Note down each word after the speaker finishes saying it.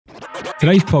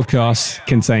Today's podcast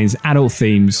contains adult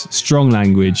themes, strong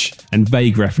language, and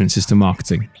vague references to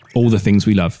marketing. All the things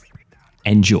we love.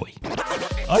 Enjoy.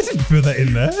 I didn't put that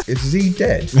in there. Is he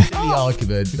dead? The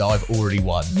argument that I've already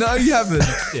won. No, you haven't.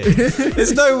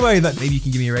 There's no way that maybe you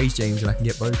can give me your age, James, and I can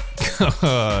get both.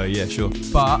 Yeah, sure.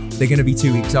 But they're going to be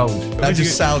 2 weeks old. That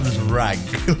just sounds rank.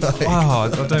 Oh,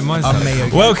 I don't mind.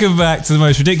 Amazing. Welcome back to the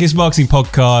most ridiculous marketing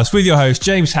podcast with your host,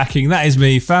 James Hacking. That is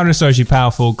me, founder of Socially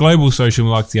Powerful, global social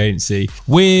marketing agency,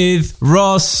 with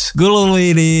Ross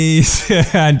Gullides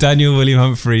and Daniel William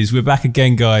Humphreys. We're back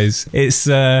again, guys. It's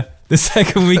the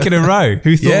second week in a row.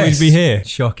 Who thought we'd be here?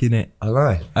 Shocking it. I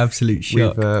know. Absolute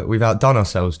shock. We've outdone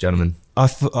ourselves, gentlemen. I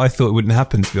thought it wouldn't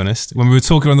happen, to be honest. When we were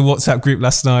talking on the WhatsApp group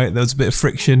last night, there was a bit of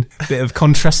friction, a bit of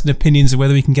contrasting opinions of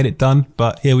whether we can get it done.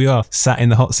 But here we are, sat in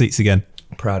the hot seats again.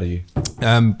 Proud of you.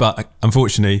 But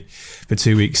unfortunately, for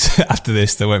 2 weeks after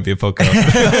this, there won't be a podcast.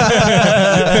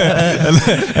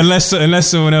 unless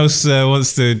someone else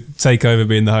wants to take over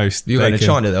being the host. You're going to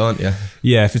China though, aren't you?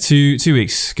 Yeah, for two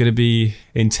weeks. Going to be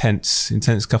intense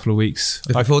couple of weeks.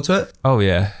 Looking forward to it? Oh,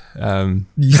 yeah.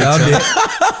 You sound it.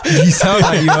 You sound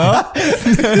like you are.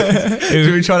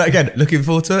 Should we try that again? Looking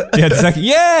forward to it? Yeah, exactly.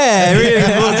 Yeah, really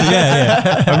looking forward to it.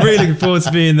 Yeah. I'm really looking forward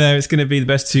to being there. It's going to be the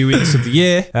best 2 weeks of the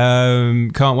year.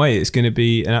 Can't wait. It's going to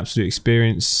be an absolute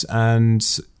experience and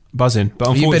buzzing. But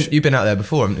unfortunately, you've been out there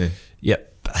before, haven't you?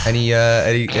 Yep.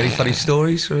 Any funny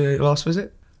stories from your last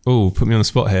visit? Oh, put me on the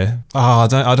spot here. I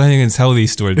don't think I can tell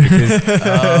these stories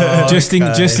because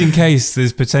just in case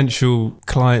there's potential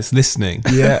clients listening.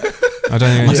 Yeah. I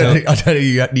don't think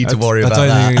you need to worry about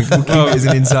that. We'll keep it as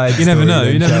an inside You never story know.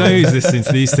 then, You never shall know we? who's listening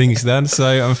to these things, Dan.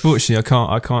 So unfortunately,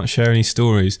 I can't share any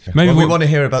stories. Maybe Well, we want to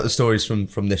hear about the stories from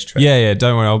this trip. Yeah.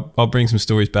 Don't worry. I'll bring some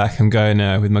stories back. I'm going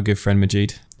with my good friend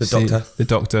Majid, The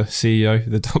doctor, CEO,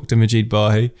 the Dr. Majid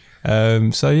Bahi.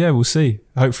 So yeah, we'll see.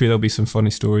 Hopefully there'll be some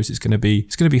funny stories. It's gonna be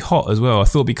hot as well. I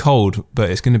thought it'd be cold, but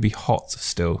it's gonna be hot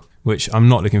still, which I'm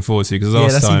not looking forward to because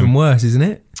that's even worse, isn't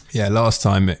it? Yeah, last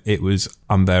time it was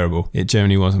unbearable. It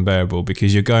generally was unbearable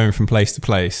because you're going from place to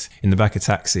place in the back of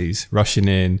taxis, rushing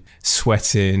in,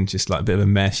 sweating, just like a bit of a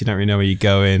mess. You don't really know where you're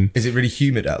going. Is it really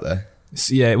humid out there?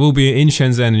 So, yeah, it will be in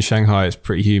Shenzhen and Shanghai. It's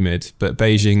pretty humid, but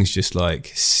Beijing's just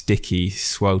like sticky,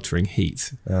 sweltering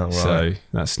heat. Oh, right. So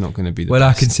that's not going to be the Well,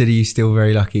 best. I consider you still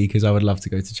very lucky because I would love to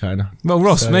go to China. Well,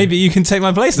 Ross, maybe you can take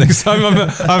my place next time.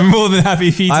 I'm more than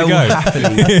happy for you to go.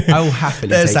 I will happily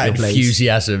There's take that your place.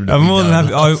 enthusiasm. I'm more than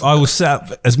happy. I will set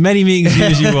up as many meetings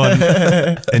as you want,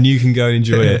 and you can go and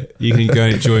enjoy it. You can go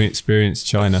and enjoy and experience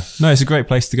China. No, it's a great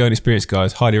place to go and experience,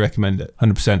 guys. Highly recommend it,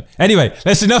 100%. Anyway,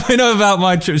 let's enough about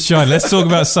my trip to China. Let's talk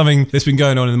about something that's been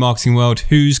going on in the marketing world.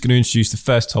 Who's going to introduce the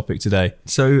first topic today?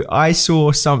 So I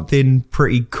saw something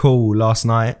pretty cool last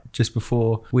night, just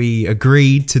before we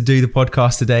agreed to do the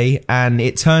podcast today. And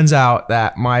it turns out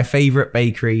that my favorite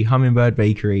bakery, Hummingbird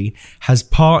Bakery, has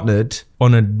partnered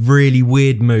on a really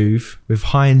weird move with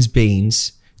Heinz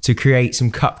beans to create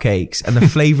some cupcakes. And the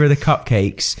flavor of the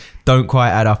cupcakes don't quite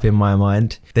add up in my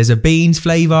mind. There's a beans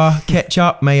flavor,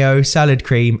 ketchup, mayo, salad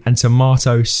cream, and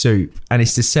tomato soup. And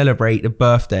it's to celebrate the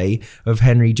birthday of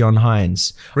Henry John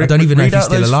Heinz. I don't even know if he's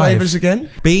still alive. Flavors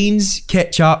again? Beans,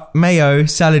 ketchup, mayo,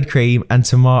 salad cream, and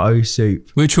tomato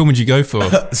soup. Which one would you go for?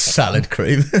 Salad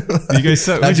cream. You go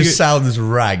so, That just sounds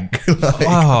rank.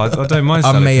 I don't mind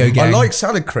I'm salad mayo cream. gang. I like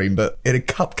salad cream, but in a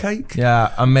cupcake?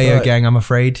 Yeah, I'm mayo Right. gang, I'm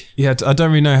afraid. Yeah, I don't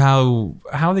really know how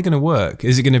are they going to work.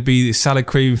 Is it going to be salad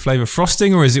cream flavour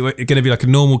frosting, or is it going to be like a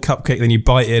normal cupcake, then you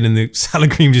bite in and the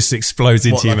salad cream just explodes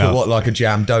into your mouth? Like a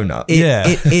jam donut?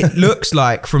 It looks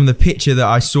like from the picture that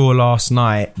I saw last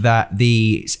night that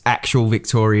the actual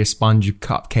Victoria sponge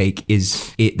cupcake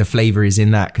the flavour is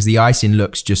in that because the icing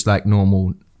looks just like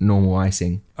normal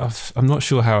icing. I'm not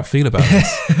sure how I feel about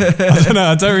this. I don't know.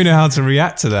 I don't really know how to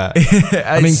react to that.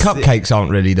 I mean, cupcakes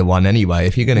aren't really the one anyway.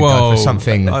 If you're going to go for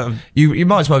something, you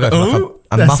might as well go for like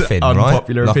a muffin, right?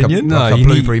 Unpopular opinion. Like a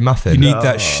blueberry muffin. You need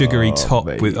that sugary top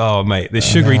mate. The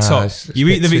sugary top. It's You a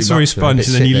eat bit the too Victoria much, sponge a bit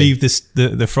and then you sickly.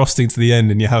 leave the frosting to the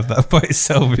end and you have that by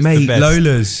itself. It's Mate, the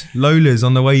best. Lola's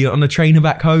on the way on the train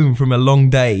back home from a long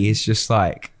day. It's just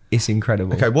like, it's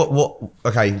incredible.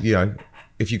 Okay,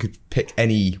 if you could pick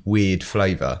any weird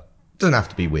flavour, it doesn't have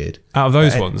to be weird. Out of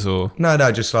those ones, or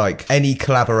No, just like any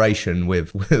collaboration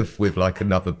with like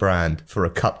another brand for a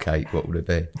cupcake, what would it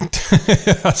be?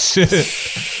 Shit.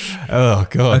 Oh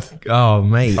god. Oh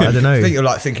mate, I don't know.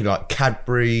 Thinking like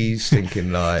Cadbury's,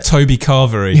 thinking like Toby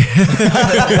Carvery.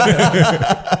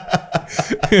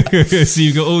 So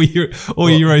you've got all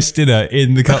your roast dinner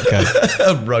in the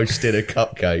cupcake. roasted a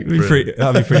cupcake. That'd be pretty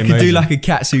I could amazing. do like a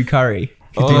katsu curry.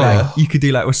 You could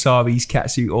do like wasabi's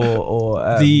katsu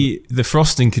or the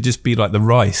frosting could just be like the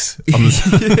rice on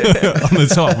the, on the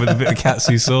top with a bit of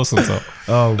katsu sauce on top.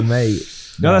 Oh, mate.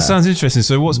 No, that sounds interesting.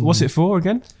 So what's it for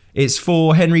again? It's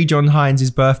for Henry John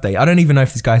Heinz's birthday. I don't even know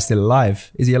if this guy's still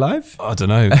alive. Is he alive? I don't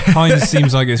know. Heinz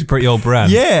seems like it's a pretty old brand.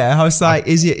 Yeah, I was like,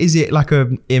 is it like a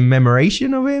in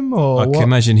commemoration of him or I what? can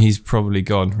imagine he's probably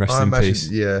gone. Rest in peace.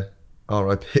 Yeah.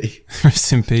 R.I.P.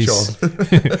 Rest in peace,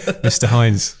 Mr.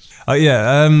 Heinz.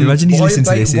 Imagine he's listening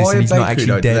to this and he's not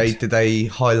actually dead. Did they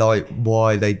highlight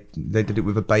why they did it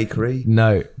with a bakery?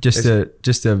 No, just a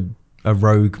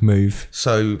rogue move.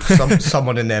 So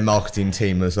someone in their marketing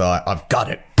team was like, I've got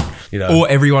it. You know. Or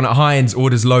everyone at Heinz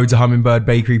orders loads of Hummingbird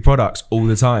Bakery products all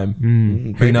the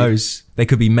time. Who knows? They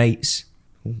could be mates.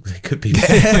 They could be.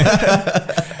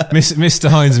 Mr.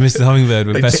 Heinz and Mr. Hummingbird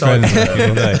were best friends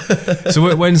all day.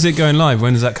 So when's it going live?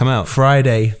 When does that come out?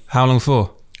 Friday. How long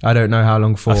for? I don't know how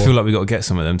long for. I feel like we got to get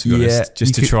some of them, to be honest,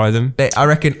 just to try them. I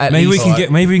reckon maybe we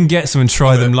can get some and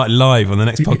try them like live on the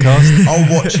next podcast.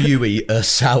 I'll watch you eat a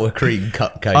sour cream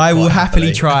cupcake. I will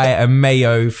happily try a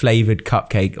mayo flavored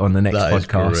cupcake on the next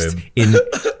podcast.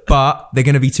 But they're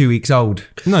going to be 2 weeks old.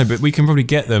 No, but we can probably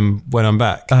get them when I'm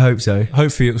back. I hope so.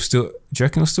 Hopefully it'll still. Do you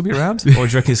reckon it'll still be around? Or do you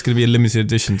reckon it's going to be a limited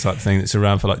edition type thing that's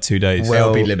around for like 2 days? Well,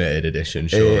 it'll be limited edition,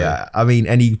 sure. Yeah, I mean,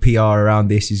 any PR around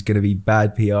this is going to be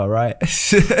bad PR, right?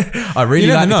 I really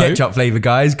like the ketchup flavour,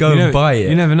 guys. Go and buy it.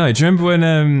 You never know. Do you remember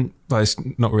when, well, it's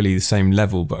not really the same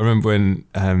level, but I remember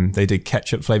when they did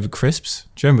ketchup flavoured crisps?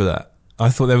 Do you remember that? I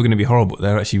thought they were going to be horrible.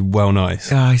 They're actually well nice.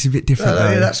 It's a bit different.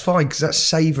 Yeah, that's fine because that's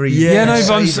savoury. Yeah, no,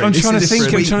 but I'm trying to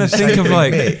think. I'm trying to think of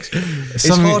like it's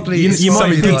hardly. You might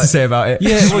something good to say about it.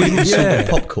 Yeah, well,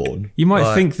 popcorn. You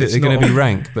might think that they're going to be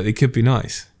rank, but they could be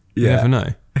nice. You never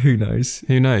know. Who knows?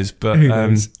 Who knows? But Who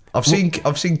knows? I've seen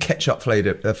ketchup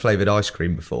flavoured ice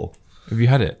cream before. Have you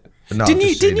had it? No, didn't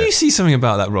you see something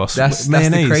about that, Ross? That's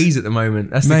the craze at the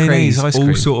moment. That's the craze. Ice cream.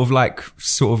 All sort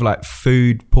of like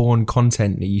food porn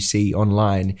content that you see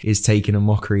online is taking a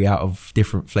mockery out of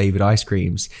different flavoured ice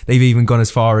creams. They've even gone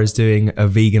as far as doing a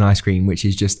vegan ice cream, which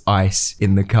is just ice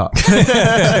in the cup.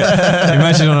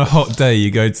 Imagine on a hot day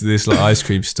you go to this like ice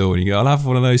cream store and you go, I'll have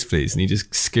one of those please, and he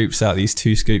just scoops out these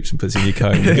 2 scoops and puts it in your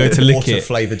cone. You go to lick it,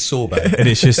 flavoured sorbet, and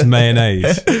it's just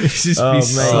mayonnaise. It's just be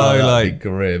so like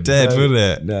grim. Dead, wouldn't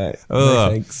it? No. No,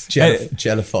 thanks.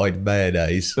 Jellified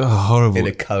mayonnaise. Oh, horrible. In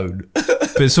a cone.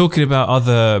 But talking about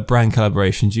other brand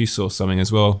collaborations, you saw something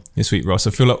as well this week, Ross. I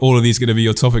feel like all of these are going to be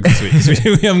your topic this week because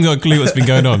we haven't got a clue what's been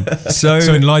going on. So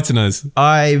enlighten us.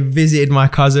 I visited my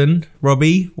cousin,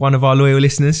 Robbie, one of our loyal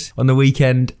listeners, on the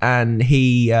weekend, and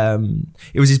it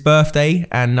was his birthday,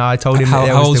 and I told him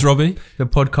how old's Robbie? The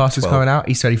podcast was coming out.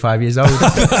 He's 25 years old. You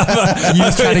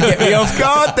were trying to get me off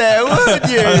guard there, weren't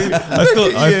you?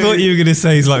 I thought you were going to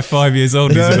say he's like 5 years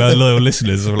old. He's our loyal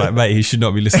listeners. I'm like, mate, he should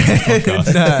not be listening to the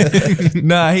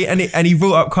podcast. He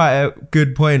brought up quite a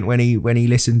good point when he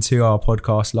listened to our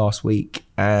podcast last week.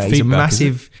 He's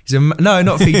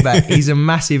not feedback. He's a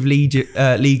massive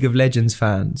League of Legends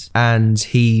fans, and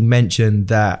he mentioned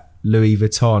that Louis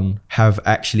Vuitton have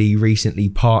actually recently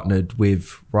partnered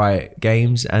with Riot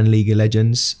Games and League of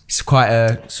Legends. It's quite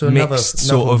a mixed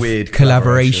sort of weird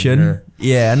collaboration.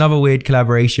 Yeah, another weird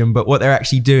collaboration. But what they're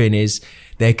actually doing is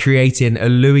they're creating a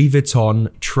Louis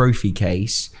Vuitton trophy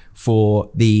case for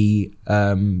the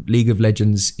League of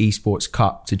Legends Esports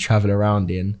Cup to travel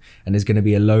around in, and there's going to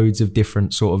be loads of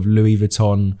different sort of Louis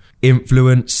Vuitton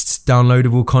influenced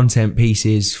downloadable content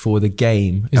pieces for the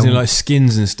game. Is it like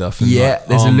skins and stuff? And there's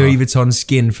armor. a Louis Vuitton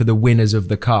skin for the winners of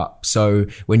the cup. So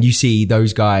when you see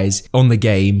those guys on the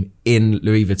game in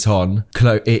Louis Vuitton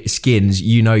skins,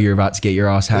 you know you're about to get your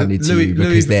ass handed to you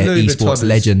because they're esports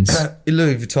legends.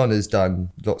 Louis Vuitton has done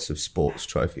lots of sports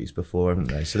trophies before, haven't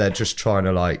they? So they're just trying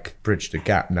to like bridge the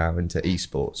gap now into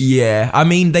esports. Yeah, I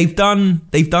mean they've done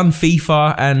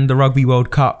FIFA and the Rugby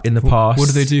World Cup in the past. What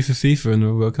do they do for FIFA and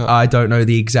the World Cup? I don't know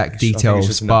the exact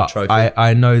details, but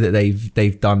I know that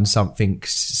they've done something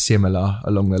similar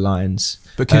along the lines.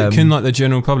 But can like the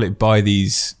general public buy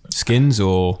these skins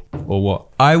or what?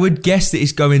 I would guess that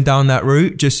it's going down that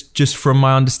route, just from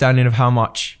my understanding of how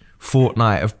much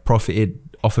Fortnite have profited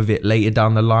off of it later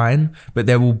down the line. But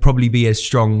there will probably be a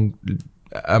strong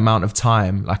amount of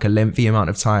time, like a lengthy amount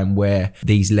of time, where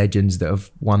these legends that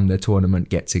have won the tournament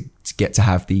get to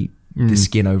have the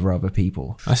skin over other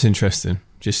people. That's interesting.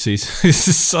 Just see, this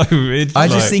is so weird. I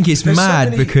just think it's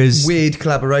mad so because weird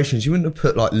collaborations. You wouldn't have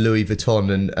put like Louis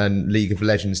Vuitton and League of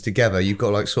Legends together. You've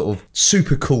got like sort of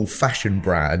super cool fashion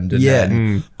brand and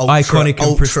then iconic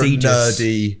and prestigious,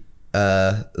 nerdy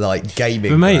like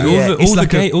gaming. But mate,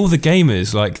 all the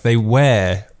gamers, like they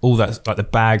wear all that, like the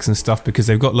bags and stuff, because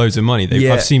they've got loads of money.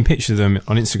 I've seen pictures of them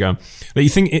on Instagram. But you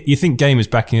think gamers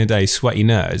back in the day, sweaty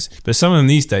nerds, but some of them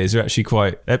these days are actually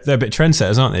they're a bit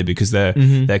trendsetters, aren't they? Because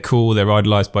they're cool, they're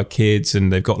idolized by kids,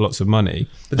 and they've got lots of money.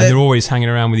 But they're always hanging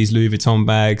around with these Louis Vuitton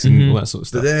bags and all that sort of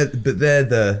stuff. But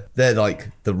they're like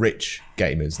the rich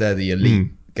gamers. They're the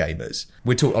elite gamers.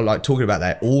 We're talking about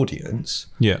their audience.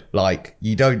 Yeah. Like,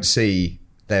 you don't see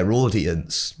their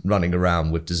audience running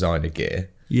around with designer gear.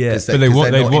 Yeah, but they want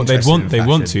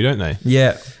to, don't they?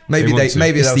 Yeah, maybe they'll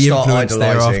start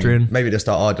idolizing. Maybe they'll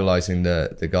start idolizing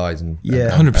the guys and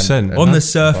 100%. On the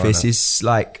surface,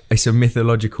 it's a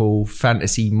mythological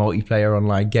fantasy multiplayer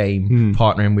online game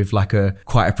partnering with like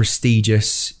quite a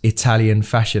prestigious Italian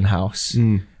fashion house.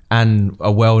 And a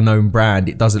well-known brand.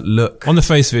 It doesn't look... On the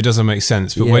face of it, doesn't make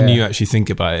sense. But when you actually think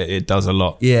about it, it does a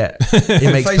lot. Yeah,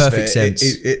 it makes perfect sense.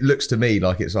 It looks to me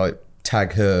like it's like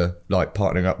Tag Her like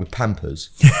partnering up with Pampers.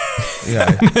 You know,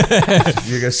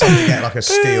 you're going to suddenly get like a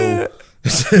steel...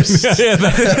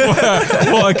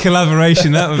 what a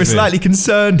collaboration that would be. We're slightly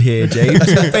concerned here, James.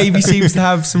 The baby seems to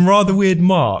have some rather weird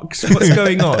marks. What's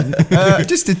going on?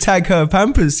 Just a Tag Her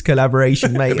Pampers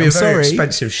collaboration, mate. It'd be very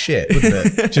expensive shit,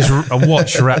 wouldn't it? Just a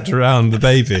watch wrapped around the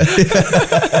baby.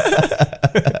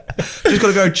 Just got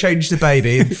to go change the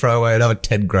baby and throw away another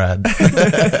 10 grand.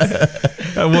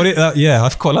 I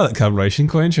quite like that collaboration.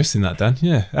 Quite interesting, that, Dan.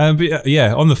 Yeah. But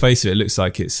on the face of it, it looks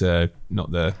like it's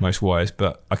not the most wise,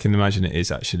 but I can imagine it is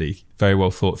actually very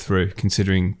well thought through,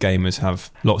 considering gamers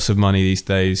have lots of money these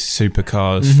days,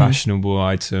 supercars, fashionable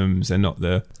items. They're not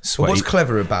the sweaty. What's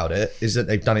clever about it is that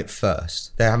they've done it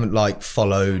first. They haven't like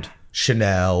followed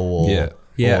Chanel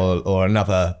or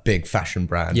another big fashion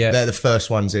brand. Yeah. They're the first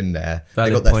ones in there. They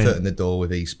got their foot in the door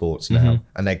with esports now,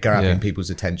 and they're grabbing people's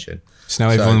attention. So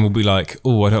now everyone will be like,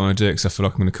 "Oh, I don't want to do it because I feel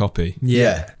like I'm going to copy."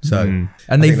 Yeah. So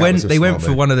and they went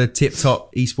for one of the tip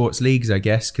top esports leagues, I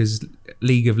guess, because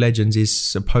League of Legends is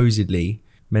supposedly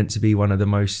meant to be one of the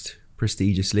most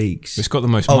prestigious leagues. It's got the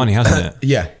most money, hasn't it?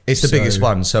 Yeah, it's the biggest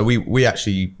one. So we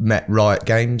actually met Riot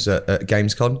Games at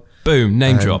Gamescom. Boom,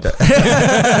 name drop.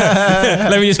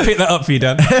 Let me just pick that up for you,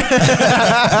 Dan.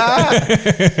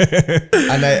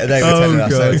 And they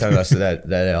were telling us that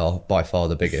they are by far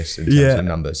the biggest in terms of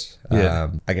numbers.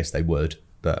 I guess they would,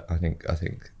 but I think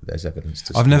there's evidence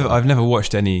to. I've never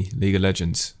watched any League of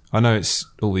Legends. I know it's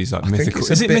all these like mythical.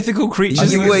 Is it mythical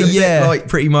creatures? Like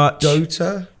pretty much.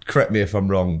 Dota. Correct me if I'm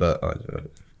wrong, but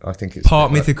I think it's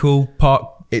part mythical, part.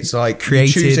 It's like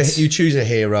created. You choose a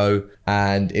hero,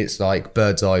 and it's like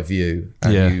bird's eye view,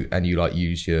 and you like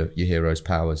use your hero's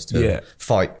powers to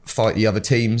fight the other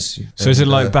teams. So is it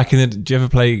like back in the? Do you ever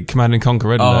play Command and Conquer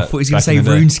Red Alert? I thought he was going to say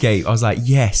RuneScape. I was like,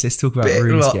 yes, let's talk about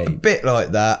RuneScape. A bit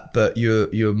like that, but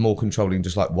you're more controlling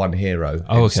just like one hero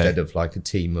instead of like a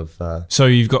team of. So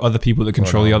you've got other people that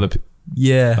control the other.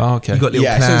 Yeah. Oh, okay. You've got little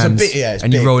plans,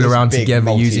 and you roll around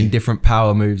together using different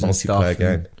power moves and stuff.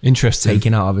 Game. Interesting.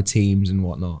 Taking out other teams and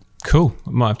whatnot. Cool.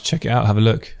 I might have to check it out. Have a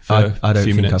look. I don't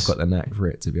think I've got the knack for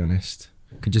it, to be honest.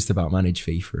 Could just about manage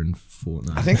FIFA and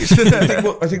Fortnite.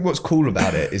 I think what's cool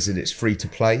about it is that it's free to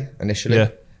play initially.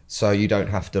 Yeah. So you don't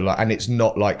have to and it's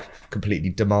not like completely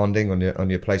demanding on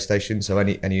your PlayStation. So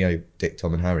any Dick,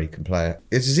 Tom, and Harry can play it.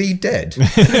 Is he dead?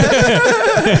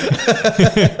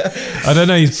 I don't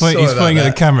know. He's pointing at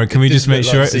the camera. Can we just make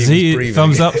sure? Is he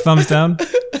thumbs up, thumbs down?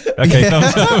 Okay,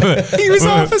 thumbs up. He was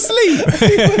half asleep.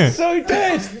 He was so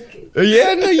dead.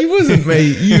 Yeah, no, he wasn't,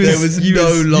 mate. There was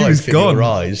no life in your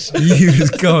eyes. He was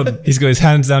gone. He's got his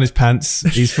hands down his pants.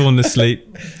 He's fallen asleep.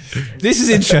 This is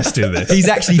interesting. He's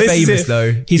actually famous,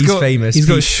 though. He's famous. He's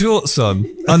got shorts on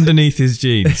underneath his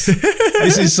jeans.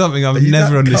 This is something I've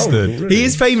never understood. Cold, really? He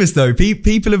is famous, though.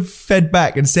 People have fed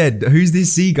back and said, "Who's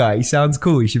this C guy? He sounds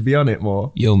cool. He should be on it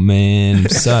more." Yo, man,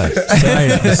 sorry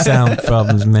the sound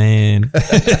problems, man.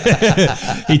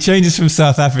 He changes from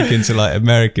South African to like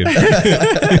American.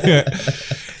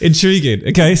 Intriguing.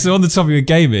 Okay, so on the topic of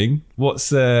gaming,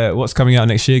 what's coming out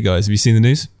next year, guys? Have you seen the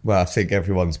news? Well, I think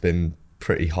everyone's been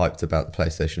pretty hyped about the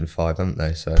PlayStation 5, haven't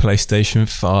they? So PlayStation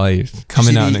 5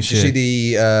 coming out next year. Did you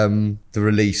see the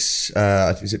release?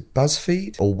 Is it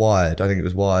BuzzFeed or Wired? I think it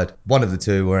was Wired. One of the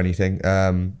two or anything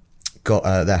got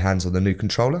their hands on the new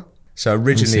controller. So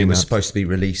originally it was supposed to be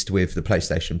released with the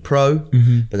PlayStation Pro,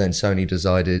 but then Sony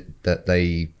decided that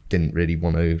they didn't really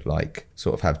want to like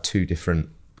sort of have two different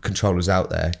controllers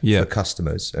out there for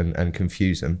customers and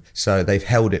confuse them. So they've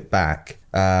held it back.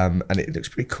 And it looks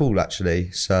pretty cool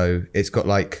actually. So it's got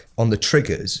like on the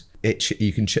triggers,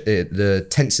 the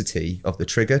tensity of the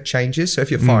trigger changes. So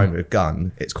if you're firing a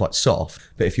gun, it's quite soft.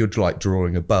 But if you're like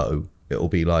drawing a bow, it will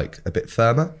be like a bit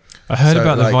firmer. I heard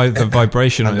about the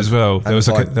vibration on it as well. There was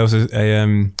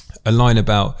a line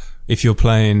about if you're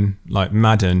playing like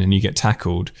Madden and you get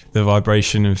tackled, the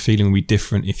vibration and feeling will be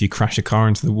different if you crash a car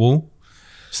into the wall.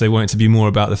 So they want it to be more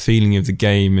about the feeling of the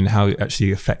game and how it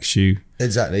actually affects you.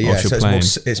 Exactly, yeah. So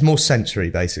it's more sensory,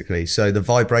 basically. So the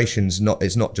vibration's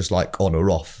it's not just like on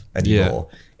or off anymore.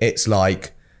 Yeah. It's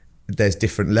like there's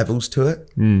different levels to it.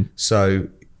 So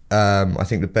I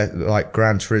think like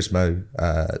Gran Turismo,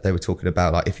 they were talking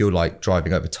about like if you're like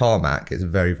driving over tarmac, it's a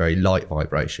very, very light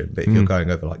vibration. But if you're going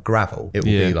over like gravel, it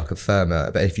will be like a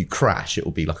firmer. But if you crash, it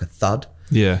will be like a thud.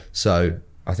 Yeah. So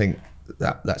I think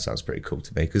that sounds pretty cool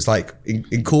to me, because like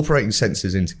incorporating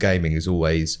sensors into gaming has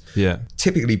always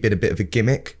typically been a bit of a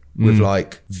gimmick with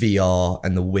like VR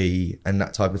and the Wii and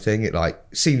that type of thing. It like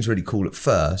seems really cool at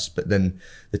first, but then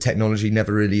the technology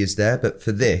never really is there. But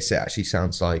for this, it actually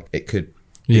sounds like it could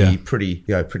be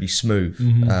pretty smooth.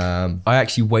 I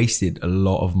actually wasted a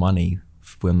lot of money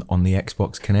on the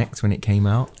Xbox Connect when it came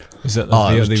out. Was that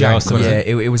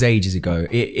it was ages ago.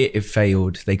 It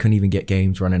failed. They couldn't even get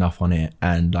games running up on it,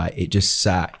 and like it just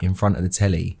sat in front of the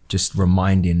telly, just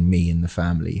reminding me and the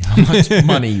family how much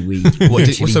money we. What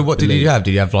did you have?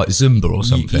 Did you have like Zumba or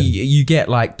something? You get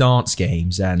like dance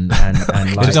games and like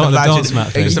the dance map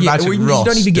thing. You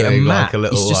don't even get a map.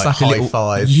 Like it's just like a little high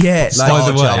five. Yeah,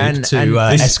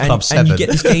 like S Club 7. And you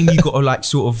get this game. You got to like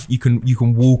sort of you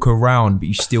can walk around, but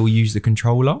you still use the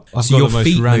controller. So your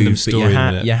feet move, but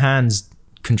your hands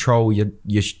control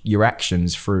your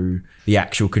actions through the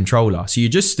actual controller. So you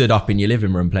just stood up in your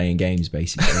living room playing games,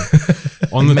 basically.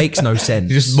 It makes no sense.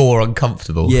 You're just more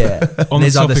uncomfortable. Yeah. On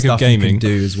there's the other topic stuff of gaming, you can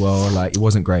do as well. Like it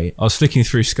wasn't great. I was flicking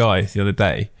through Sky the other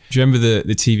day. Do you remember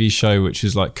the TV show which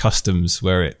was like Customs,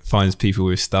 where it finds people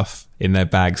with stuff in their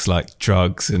bags like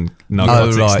drugs and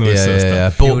narcotics and all this sort of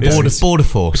stuff? Border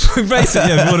Force.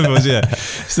 Basically, Border Force, yeah.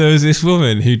 So there was this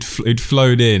woman who'd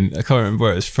flown in, I can't remember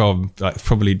where it was from, like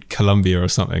probably Colombia or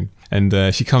something.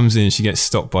 And she comes in, she gets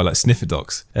stopped by like sniffer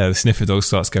dogs. The sniffer dog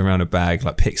starts going around her bag,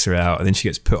 like picks her out, and then she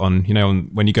gets put on,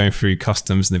 when you're going through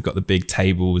customs and they've got the big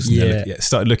tables and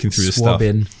started looking through the stuff.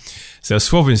 So they're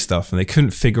swabbing stuff, and they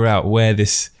couldn't figure out where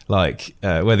this where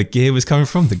the gear was coming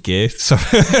from. The gear, sorry,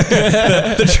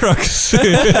 the drugs,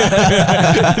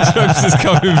 the drugs is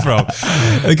coming from.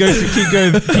 They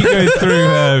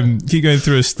keep going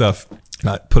through his stuff,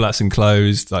 like pull out some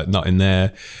clothes, like not in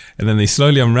there, and then they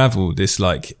slowly unravel this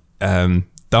like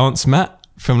dance mat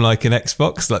from like an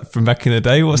Xbox, like from back in the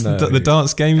day. What's the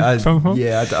dance game from?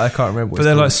 Yeah, I can't remember. But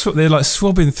they're like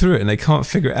swabbing through it, and they can't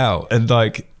figure it out, and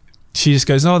like. She just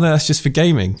goes, oh, no, that's just for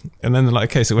gaming. And then they're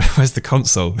like, okay, so where's the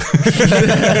console?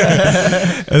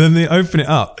 And then they open it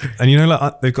up. And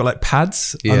like they've got like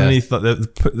pads underneath, like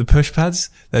the push pads.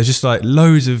 There's just like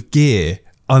loads of gear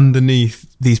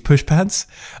underneath these push pads.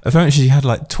 Apparently she had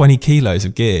like 20 kilos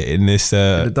of gear in this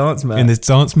dance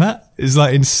mat. It's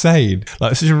like insane.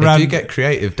 Like such a random. They do get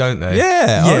creative, don't they?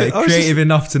 Yeah. I was creative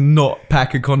enough to not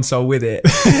pack a console with it.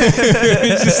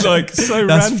 It's just like so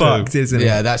that's random. Fucked, isn't it?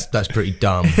 Yeah, that's pretty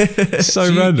dumb.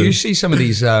 So random. You see some of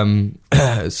these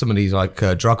like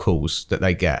drug halls that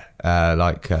they get,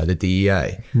 like the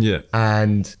DEA. Yeah.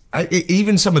 And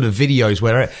even some of the videos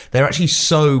where they're actually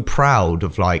so proud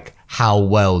of like how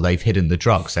well they've hidden the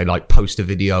drugs. They like post a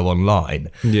video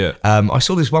online. Yeah. I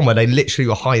saw this one where they literally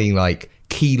were hiding like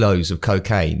kilos of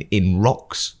cocaine in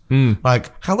rocks. Like,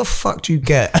 how the fuck do you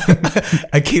get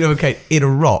a kilo of cocaine in a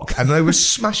rock? And they were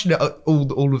smashing it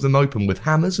all of them open with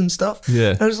hammers and stuff.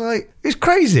 Yeah. I was like, it's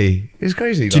crazy. It's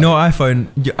crazy. Do you know what I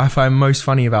find most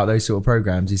funny about those sort of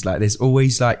programs is like there's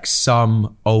always like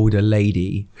some older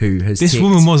lady who has this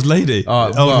woman was lady.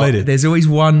 Lady. There's always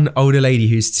one older lady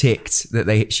who's ticked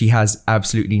that she has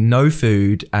absolutely no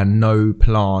food and no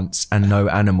plants and no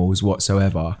animals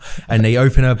whatsoever. And they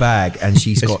open her bag and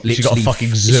she's got literally a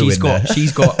fucking zoo in there.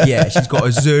 She's got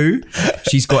a zoo.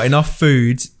 She's got enough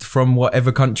food from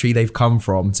whatever country they've come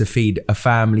from to feed a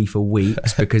family for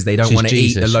weeks because they don't want to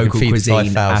eat the local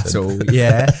cuisine at all.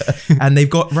 Yeah. And they've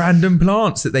got random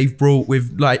plants that they've brought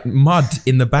with like mud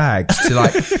in the bags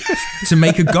to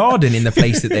make a garden in the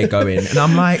place that they're going. And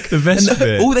I'm like, the best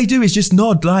bit. All they do is just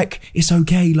nod like it's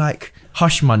okay, like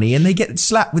hush money, and they get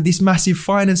slapped with this massive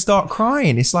fine and start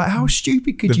crying. It's like, how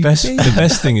stupid could you be? The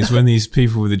best thing is when these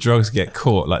people with the drugs get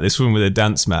caught, like this woman with a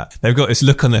dance mat, they've got this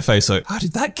look on their face like, how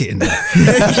did that get in there?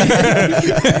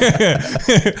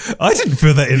 I didn't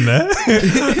put that in there.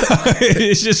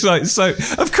 It's just like, so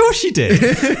of course you did.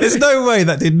 There's no way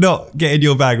that did not get in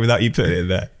your bag without you putting it in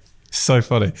there. So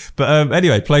funny. But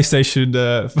anyway, PlayStation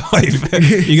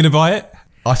 5, you gonna buy it?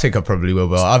 I think I probably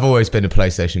will. I've always been a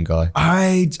PlayStation guy.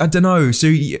 I don't know. So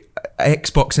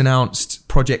Xbox announced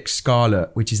Project Scarlet,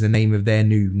 which is the name of their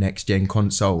new next gen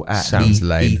console at Sounds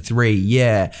lame. E3.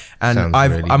 Yeah, and Sounds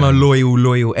really I'm a lame.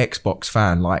 loyal Xbox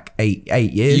fan, like eight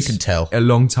years. You can tell. A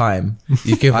long time.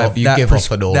 You give off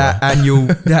an aura.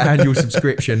 That annual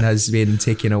subscription has been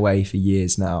ticking away for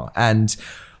years now, and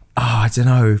I don't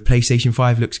know. PlayStation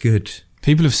 5 looks good.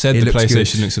 People have said It the looks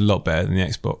PlayStation good. looks a lot better than the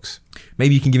Xbox.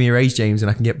 Maybe you can give me a raise, James,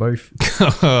 and I can get both.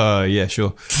 Yeah,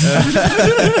 sure.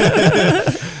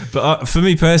 But for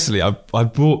me personally, I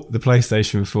bought the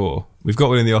PlayStation 4. We've got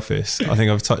one in the office. I think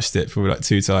I've touched it probably like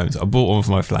 2 times. I bought one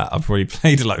for my flat. I've probably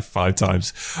played it like 5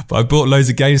 times. But I bought loads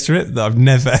of games for it that I've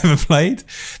never ever played.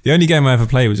 The only game I ever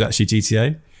played was actually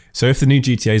GTA. So if the new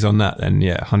GTA's on that, then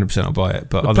yeah, 100% I'll buy it.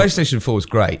 But The PlayStation 4 is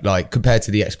great. Like, compared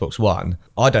to the Xbox One,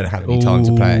 I don't have any time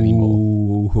to play anymore.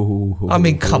 I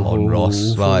mean, come on,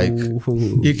 Ross. Like,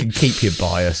 you can keep your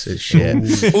bias and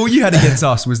shit. All you had against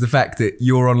us was the fact that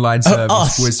your online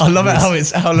service was. I love it how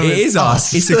it's It is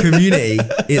us. It's a community.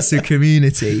 It's a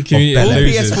community. Community All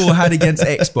losers. PS4 had against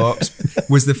Xbox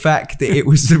was the fact that it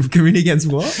was the community against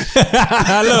what?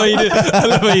 I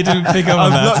love how you didn't pick up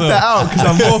on I've that. blocked at all. that out because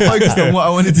I'm more focused on what I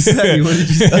wanted to say. What did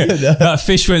you say? That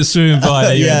fish went swimming by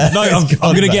there. Yeah, No, I'm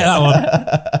going to get that one.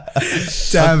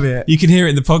 Damn it. You can hear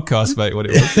it in the podcast, mate, what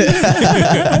it was.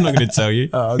 I'm not going to tell you.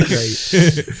 Oh,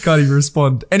 great. Can't even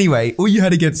respond. Anyway, all you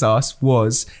had against us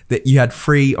was that you had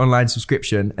free online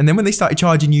subscription. And then when they started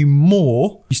charging you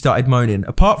more, you started moaning.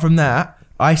 Apart from that,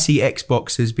 I see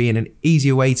Xbox as being an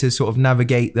easier way to sort of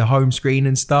navigate the home screen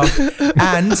and stuff.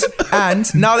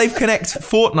 and now they've connected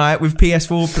Fortnite with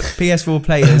PS4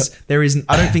 players.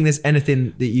 I don't think there's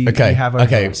anything that you have over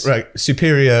us. Right.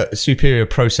 Superior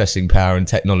processing power and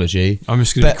technology. I'm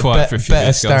just going to be quiet for a few better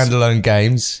minutes, guys. standalone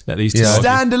games. Let these two Yeah. argue.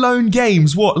 Standalone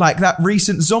games, what? Like that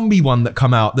recent zombie one that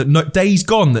come out, Days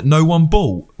Gone, that no one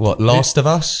bought. What, Last of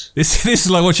Us? This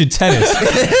is like watching tennis.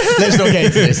 Let's not get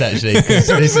into this, actually. 'cause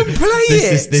This haven't played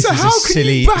it. This So is how a can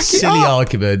silly you back it up?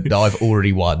 argument that I've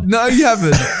already won. No, you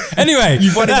haven't. Anyway,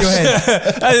 You've won in your head.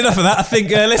 That's enough of that. I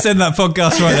think let's end that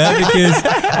podcast right there because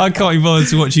I can't be bothered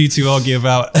to watch you two argue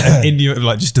about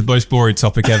like just the most boring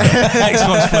topic ever.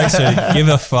 Xbox, PlayStation, give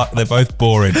a fuck. They're both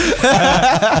boring.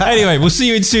 Anyway, we'll see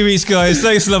you in 2 weeks, guys.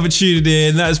 Thanks a lot for tuning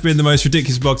in. That has been the most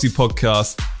ridiculous boxing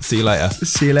podcast. See you later.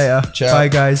 See you later. Ciao. Bye,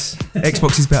 guys.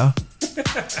 Xbox is better.